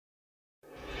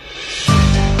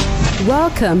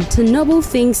Welcome to Noble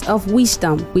Things of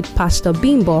Wisdom with Pastor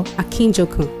Bimbo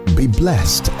Akinjokun. Be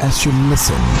blessed as you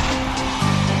listen.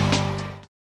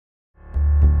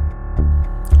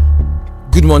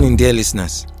 Good morning, dear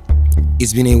listeners.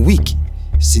 It's been a week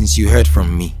since you heard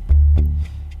from me.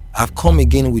 I've come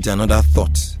again with another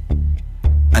thought,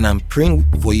 and I'm praying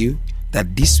for you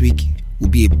that this week will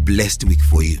be a blessed week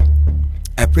for you.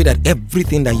 I pray that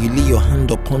everything that you lay your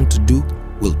hand upon to do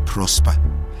will prosper.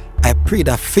 I pray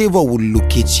that favor will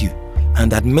locate you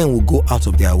and that men will go out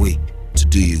of their way to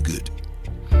do you good.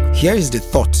 Here is the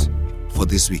thought for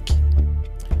this week.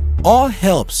 All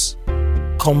helps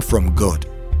come from God,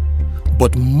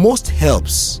 but most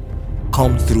helps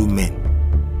come through men.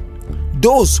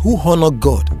 Those who honor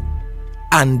God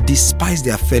and despise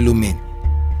their fellow men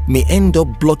may end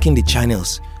up blocking the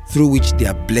channels through which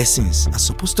their blessings are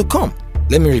supposed to come.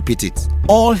 Let me repeat it.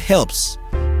 All helps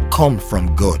come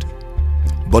from God,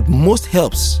 but most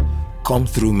helps come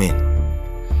through men.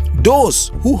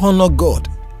 Those who honor God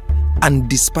and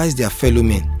despise their fellow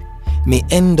men may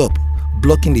end up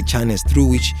blocking the channels through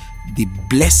which the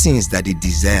blessings that they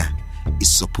desire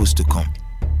is supposed to come.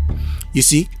 You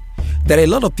see, there are a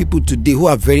lot of people today who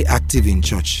are very active in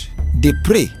church. They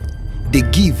pray, they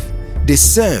give, they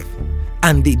serve,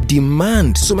 and they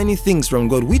demand so many things from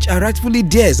God which are rightfully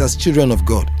theirs as children of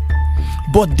God.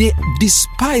 But they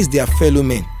despise their fellow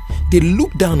men. They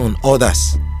look down on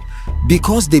others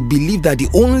because they believe that the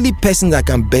only person that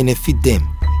can benefit them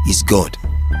is God.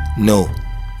 No,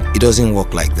 it doesn't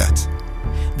work like that.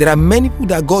 There are many people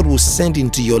that God will send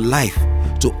into your life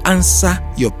to answer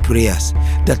your prayers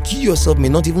that you yourself may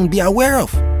not even be aware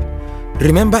of.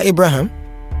 Remember Abraham?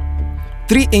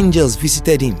 3 angels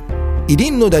visited him. He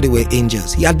didn't know that they were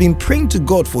angels. He had been praying to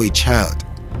God for a child,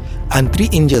 and 3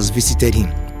 angels visited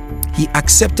him. He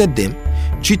accepted them,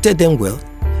 treated them well,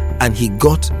 and he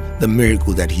got the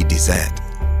miracle that he desired.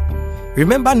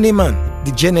 Remember Naaman,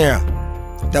 the general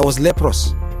that was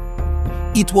leprous?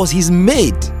 It was his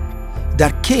maid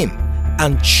that came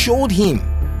and showed him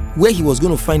where he was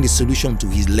going to find a solution to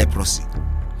his leprosy.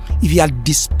 If he had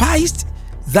despised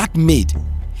that maid,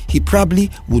 he probably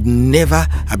would never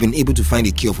have been able to find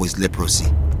a cure for his leprosy.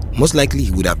 Most likely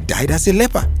he would have died as a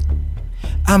leper.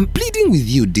 I'm pleading with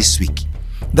you this week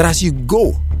that as you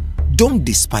go, don't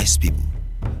despise people.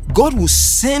 God will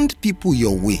send people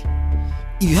your way.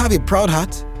 If you have a proud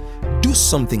heart, do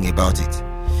something about it,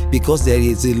 because there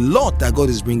is a lot that God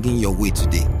is bringing your way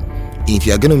today. And if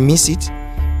you are going to miss it,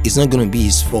 it's not going to be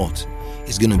His fault.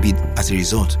 It's going to be as a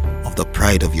result of the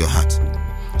pride of your heart.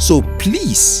 So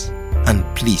please,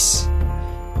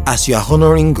 as you are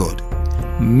honoring God,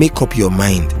 make up your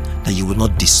mind that you will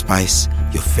not despise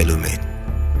your fellow men.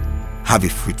 Have a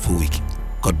fruitful week.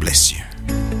 God bless you.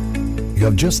 You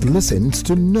have just listened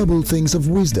to Noble Things of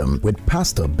Wisdom with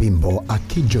Pastor Bimbo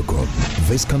Akinjokun.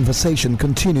 This conversation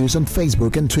continues on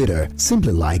Facebook and Twitter.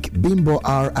 Simply like Bimbo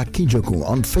R. Akinjokun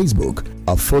on Facebook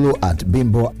or follow at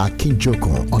Bimbo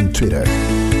Akinjokun on Twitter.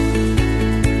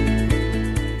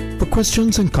 For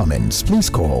questions and comments, please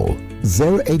call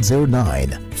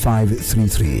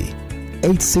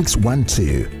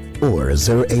 0809-533-8612 or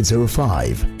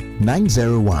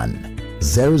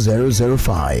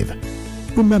 0805-901-0005.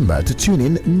 Remember to tune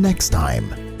in next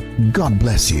time. God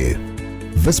bless you.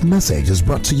 This message is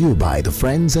brought to you by the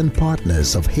friends and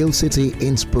partners of Hill City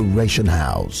Inspiration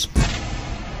House.